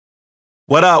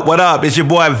What up, what up? It's your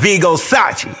boy Vigo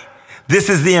Sachi. This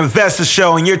is the Investor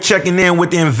Show, and you're checking in with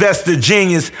the investor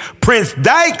genius, Prince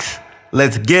Dykes.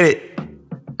 Let's get it.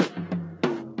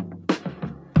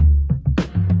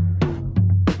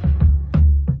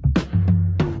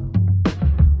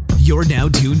 You're now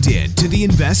tuned in to the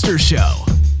Investor Show,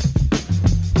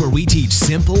 where we teach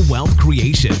simple wealth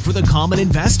creation for the common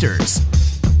investors.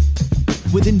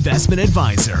 With investment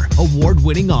advisor,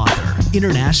 award-winning author,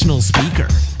 international speaker,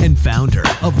 and founder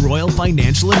of Royal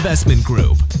Financial Investment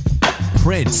Group,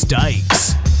 Prince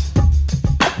Dykes.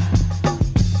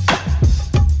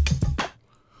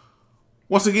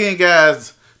 Once again,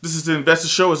 guys, this is the Investor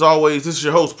Show. As always, this is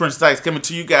your host, Prince Dykes, coming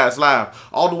to you guys live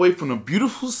all the way from the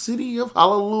beautiful city of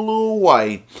Honolulu,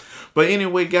 Hawaii. But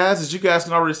anyway, guys, as you guys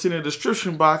can already see in the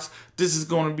description box, this is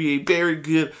going to be a very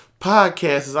good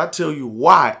podcast as I tell you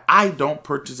why I don't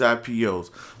purchase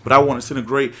IPOs. But I want to send a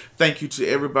great thank you to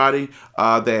everybody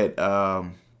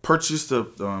that purchased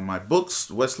my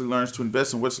books, Wesley Learns to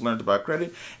Invest and Wesley Learns to Buy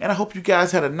Credit. And I hope you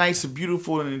guys had a nice and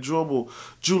beautiful and enjoyable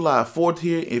July 4th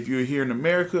here. If you're here in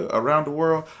America, around the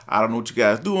world, I don't know what you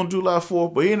guys do on July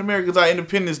 4th, but here in America, it's our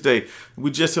Independence Day.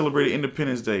 We just celebrated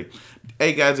Independence Day.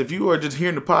 Hey guys, if you are just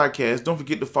hearing the podcast, don't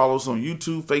forget to follow us on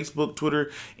YouTube, Facebook,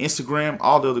 Twitter, Instagram,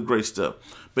 all the other great stuff.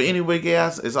 But anyway,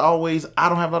 guys, as always, I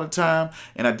don't have a lot of time,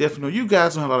 and I definitely know you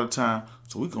guys don't have a lot of time,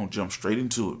 so we're going to jump straight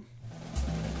into it.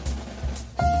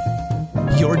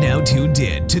 You're now tuned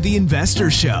in to the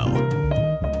Investor Show.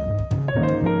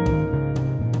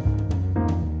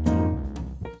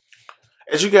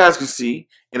 As you guys can see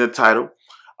in the title,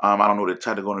 I don't know what the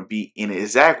title is going to be in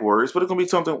exact words, but it's going to be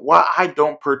something why I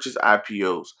don't purchase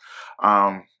IPOs.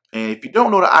 And if you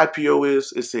don't know what an IPO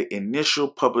is, it's an initial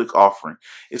public offering.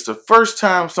 It's the first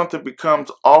time something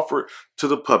becomes offered to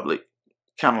the public,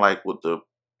 kind of like what the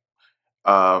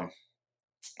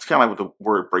it's kind of like what the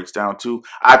word breaks down to.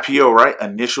 IPO, right?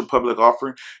 Initial public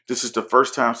offering. This is the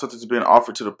first time something's been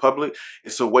offered to the public.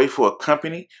 It's a way for a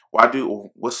company.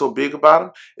 What's so big about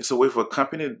them? It's a way for a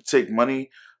company to take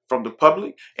money from the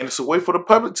public, and it's a way for the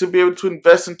public to be able to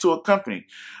invest into a company.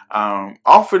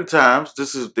 Oftentimes,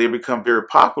 they become very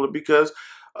popular because,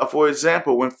 for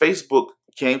example, when Facebook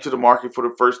came to the market for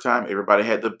the first time, everybody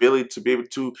had the ability to be able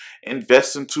to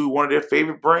invest into one of their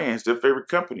favorite brands, their favorite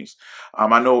companies.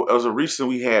 I know as a recent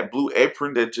we had Blue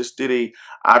Apron that just did a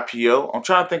IPO. I'm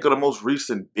trying to think of the most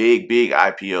recent big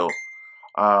IPO.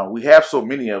 We have so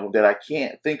many of them that I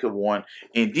can't think of one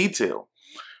in detail.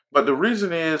 But the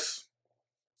reason is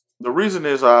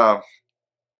I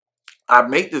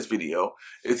make this video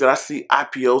is that I see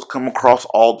IPOs come across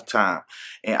all the time,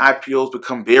 and IPOs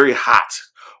become very hot.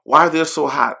 Why they're so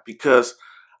hot? Because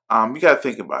you got to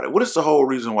think about it. What is the whole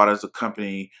reason why does a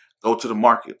company go to the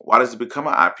market? Why does it become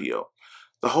an IPO?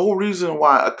 The whole reason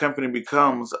why a company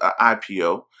becomes an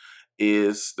IPO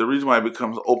is the reason why it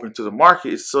becomes open to the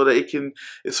market is so that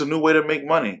it's a new way to make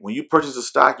money. When you purchase a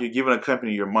stock, you're giving a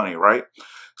company your money, right?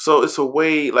 So it's a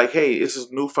way like, hey, it's a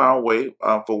newfound way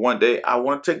for one day I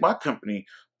want to take my company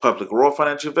public, Royal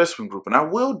Financial Investment Group, and I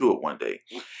will do it one day.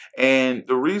 And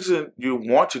the reason you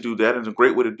want to do that, and a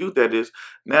great way to do that, is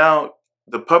now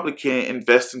the public can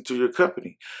invest into your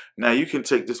company. Now you can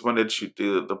take this money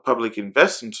that the public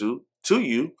invests into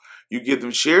you. You give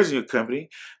them shares in your company.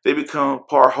 They become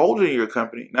part holder in your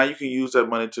company. Now you can use that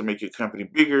money to make your company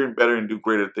bigger and better and do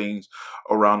greater things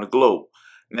around the globe.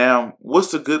 Now,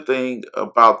 what's the good thing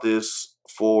about this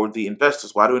for the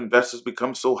investors? Why do investors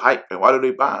become so hyped, and why do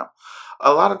they buy them?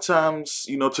 A lot of times,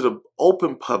 to the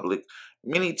open public,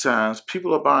 many times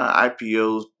people are buying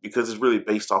IPOs because it's really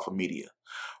based off of media,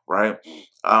 right?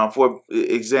 For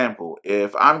example,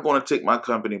 if I'm going to take my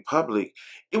company public,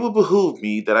 it would behoove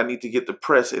me that I need to get the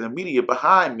press and the media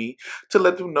behind me to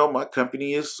let them know my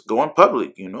company is going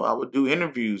public. I would do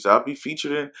interviews. I'll be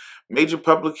featured in major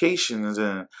publications,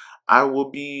 and I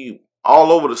will be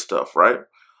all over the stuff, right?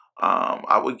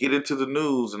 I would get into the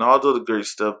news and all the other great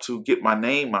stuff to get my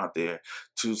name out there,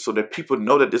 so that people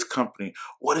know that this company,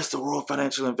 what is the Royal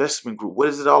Financial Investment Group? What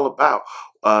is it all about?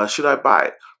 Should I buy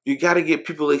it? You got to get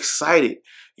people excited.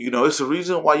 It's the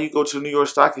reason why you go to the New York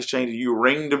Stock Exchange and you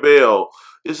ring the bell.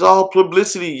 It's all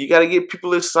publicity. You got to get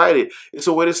people excited. It's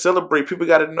a way to celebrate. People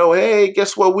got to know, hey,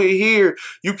 guess what? We're here.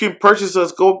 You can purchase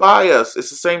us. Go buy us.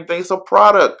 It's the same thing. It's a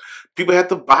product. People have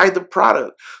to buy the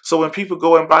product. So when people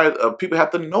go and buy, people have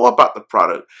to know about the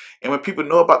product. And when people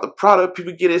know about the product,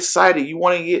 people get excited. You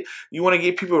want to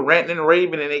get people ranting and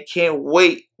raving, and they can't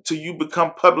wait till you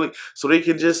become public so they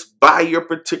can just buy your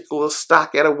particular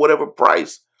stock at a whatever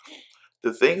price.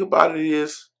 The thing about it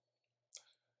is,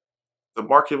 the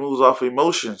market moves off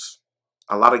emotions.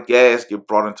 A lot of gas get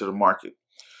brought into the market.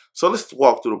 So let's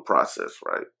walk through the process,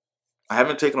 right? I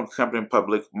haven't taken a company in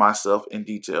public myself in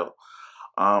detail.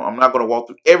 I'm not going to walk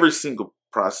through every single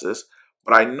process,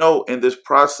 but I know in this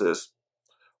process,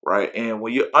 right? And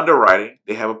when you're underwriting,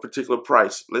 they have a particular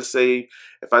price. Let's say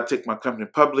if I take my company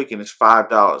public and it's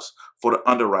 $5 for the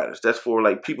underwriters. That's for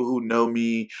like people who know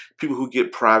me, people who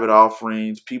get private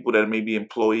offerings, people that may be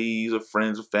employees or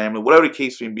friends or family, whatever the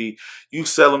case may be. You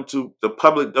sell them to the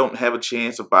public. Don't have a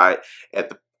chance to buy it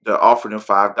at the offering of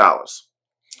 $5.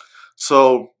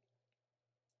 So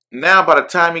now, by the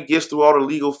time it gets through all the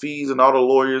legal fees and all the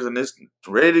lawyers and it's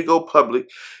ready to go public,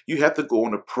 you have to go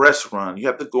on a press run. You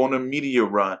have to go on a media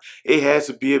run. It has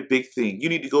to be a big thing. You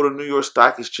need to go to New York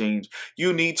Stock Exchange.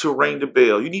 You need to ring the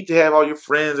bell. You need to have all your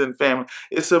friends and family.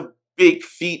 It's a big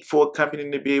feat for a company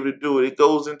to be able to do it. It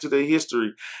goes into their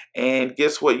history. And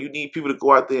guess what? You need people to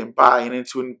go out there and buy and then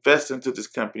to invest into this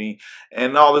company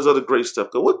and all this other great stuff.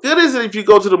 But what good is it if you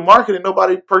go to the market and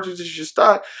nobody purchases your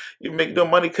stock? You make no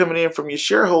money coming in from your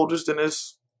shareholders, then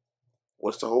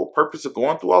what's the whole purpose of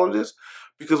going through all of this?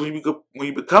 Because when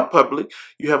you become public,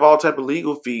 you have all type of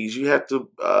legal fees. You have to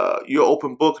you're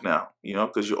open book now,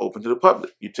 because you're open to the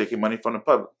public. You're taking money from the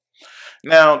public.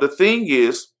 Now the thing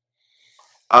is,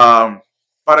 by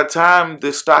the time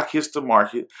the stock hits the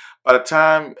market, by the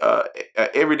time an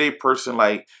everyday person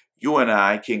like you and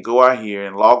I can go out here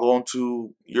and log on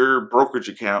to your brokerage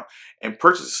account and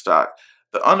purchase a stock,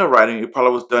 the underwriting, it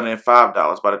probably was done at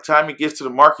 $5. By the time it gets to the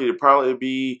market, it probably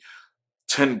be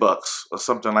 $10 or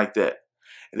something like that.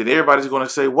 And then everybody's going to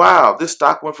say, wow, this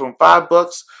stock went from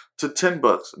 $5 to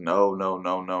 $10. No, no,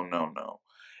 no, no, no, no.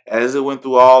 As it went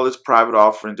through all its private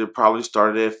offerings, it probably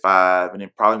started at 5 and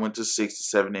it probably went to 6 to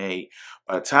 7 to 8.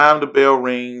 By the time the bell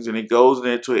rings and it goes in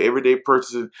there to an everyday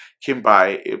person can buy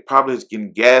it, it probably is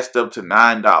getting gassed up to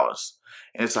 $9.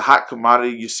 And it's a hot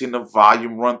commodity. You're seeing the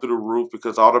volume run through the roof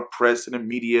because all the press and the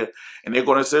media, and they're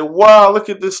going to say, wow, look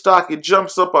at this stock. It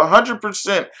jumps up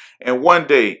 100% in one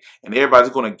day. And everybody's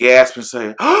going to gasp and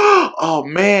say, oh,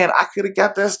 man, I could have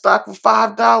got that stock for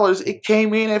 $5. It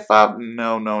came in at $5.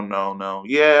 No, no, no, no.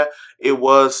 Yeah, it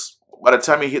was. By the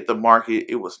time it hit the market,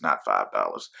 it was not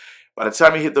 $5. By the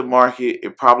time it hit the market,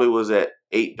 it probably was at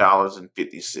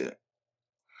 $8.50.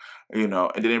 And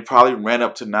then it probably ran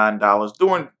up to $9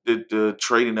 during the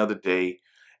trading of the day.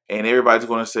 And everybody's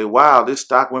going to say, wow, this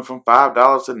stock went from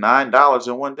 $5 to $9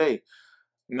 in one day.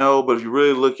 No, but if you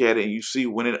really look at it and you see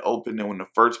when it opened and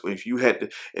if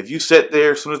you sat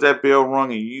there as soon as that bell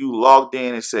rung and you logged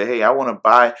in and said, hey, I want to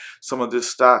buy some of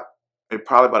this stock, it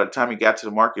probably by the time it got to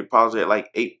the market, it probably was at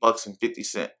like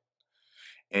 $8.50.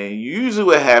 And usually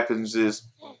what happens is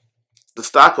the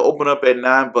stock will open up at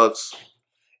 $9.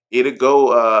 It'll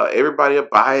go, everybody will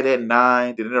buy it at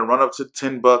 9, then it'll run up to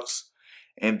 $10.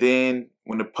 And then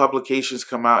when the publications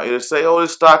come out, it'll say, oh,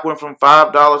 this stock went from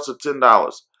 $5 to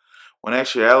 $10. When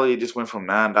actually it just went from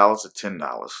 $9 to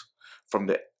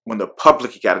 $10 when the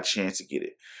public got a chance to get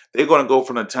it. They're going to go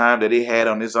from the time that they had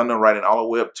on this underwriting all the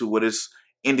way up to what it's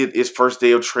ended its first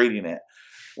day of trading at,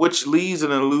 which leaves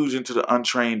an illusion to the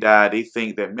untrained eye. They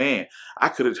think that, man, I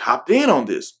could have hopped in on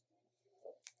this.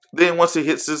 Then once it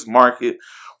hits this market,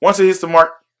 once it hits the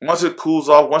market, once it cools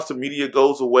off, once the media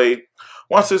goes away,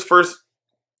 once this first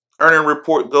earning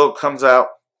report comes out,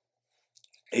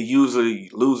 it usually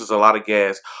loses a lot of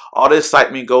gas. All the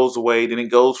excitement goes away. Then it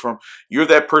goes from, you're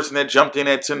that person that jumped in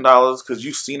at $10 because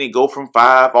you've seen it go from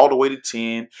 5 all the way to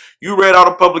 10. You read all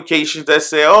the publications that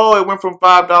say, oh, it went from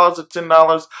 $5 to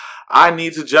 $10. I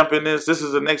need to jump in this. This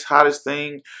is the next hottest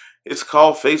thing. It's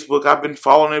called Facebook. I've been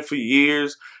following it for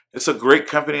years. It's a great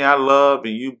company I love,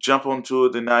 and you jump onto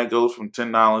it, then now it goes from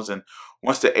 $10, and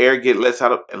once the air gets let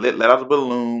out of the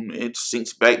balloon, it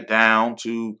sinks back down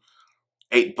to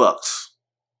 $8.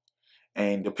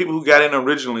 And the people who got in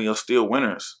originally are still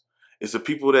winners. It's the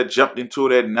people that jumped into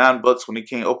it at $9 when it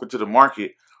came open to the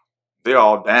market. They're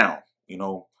all down.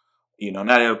 Now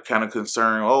they're kind of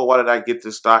concerned. Oh, why did I get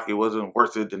this stock? It wasn't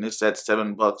worth it. And it's at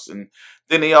 $7, and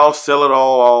then they all sell it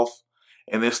all off,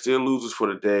 and they're still losers for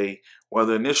the day. Well,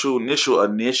 the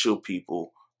initial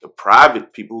people, the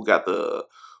private people who got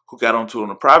onto it on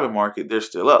the private market, they're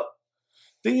still up.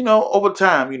 Then, over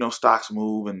time, stocks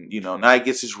move and, now it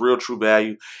gets its real true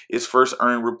value. Its first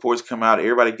earning reports come out.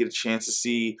 Everybody get a chance to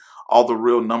see all the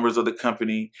real numbers of the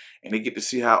company, and they get to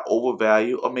see how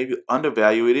overvalued or maybe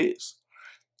undervalued it is.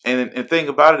 And the thing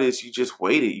about it is you just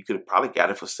waited. You could have probably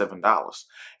got it for $7.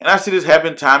 And I see this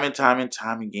happen time and time and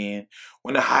time again.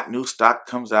 When the hot new stock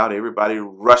comes out, everybody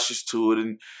rushes to it,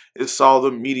 and it's all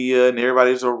the media, and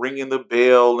everybody's ringing the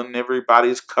bell, and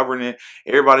everybody's covering it.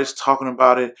 Everybody's talking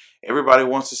about it. Everybody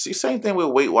wants to see. Same thing with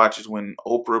Weight Watchers when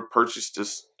Oprah purchased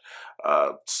this.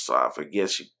 So I forget,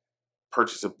 she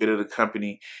purchased a bit of the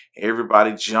company.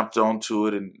 Everybody jumped onto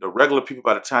it, and the regular people,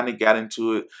 by the time they got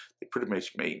into it, they pretty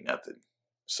much made nothing.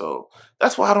 So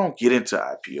that's why I don't get into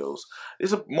IPOs.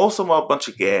 Most of them are a bunch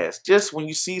of gas. Just when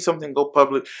you see something go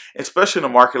public, especially in a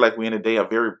market like we're in today, a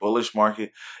very bullish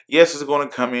market, yes, it's going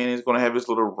to come in, it's going to have its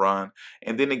little run,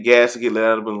 and then the gas will get let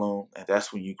out of the balloon, and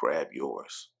that's when you grab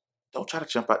yours. Don't try to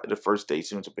jump out to the first day as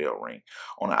soon as the bell ring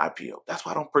on an IPO. That's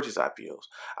why I don't purchase IPOs.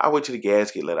 I wait till the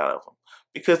gas get let out of them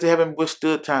because they haven't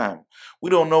withstood time. We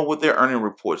don't know what their earning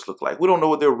reports look like. We don't know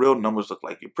what their real numbers look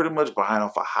like. You're pretty much behind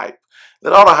off of hype.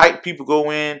 Let all the hype people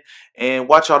go in and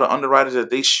watch all the underwriters that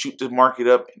they shoot the market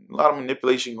up. A lot of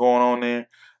manipulation going on there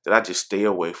that I just stay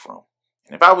away from.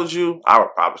 And if I was you, I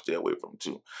would probably stay away from them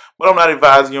too. But I'm not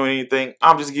advising you on anything.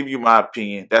 I'm just giving you my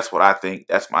opinion. That's what I think.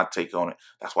 That's my take on it.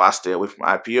 That's why I stay away from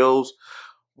IPOs.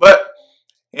 But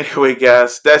anyway,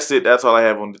 guys, that's it. That's all I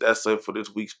have on. That's it for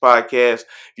this week's podcast.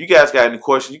 If you guys got any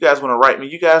questions, you guys want to write me,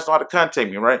 you guys know how to contact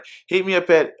me, right? Hit me up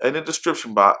in the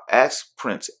description box. Ask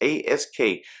Prince,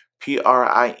 AskPrince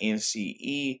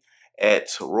at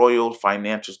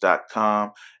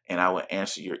royalfinancials.com, and I will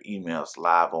answer your emails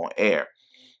live on air.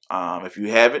 If you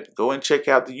haven't, go and check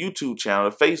out the YouTube channel,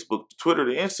 the Facebook, the Twitter,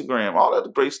 the Instagram, all of the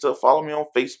great stuff. Follow me on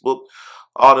Facebook,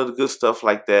 all of the good stuff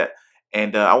like that.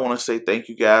 And I want to say thank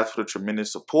you guys for the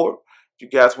tremendous support. If you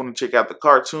guys want to check out the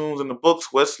cartoons and the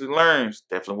books, Wesley Learns,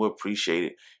 definitely would appreciate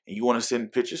it. And you want to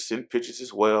send pictures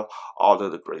as well, all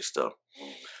of the great stuff.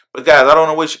 But guys, I don't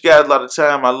want to waste you guys a lot of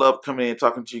time. I love coming in and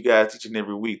talking to you guys each and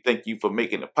every week. Thank you for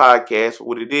making the podcast for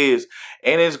what it is.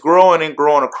 And it's growing and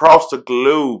growing across the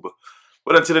globe.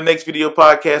 But until the next video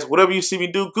podcast, whatever you see me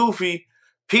do goofy,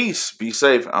 peace, be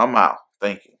safe. I'm out.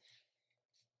 Thank you.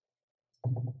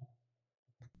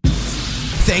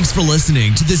 Thanks for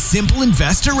listening to the Simple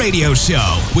Investor Radio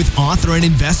Show with author and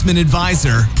investment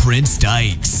advisor, Prince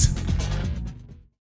Dykes.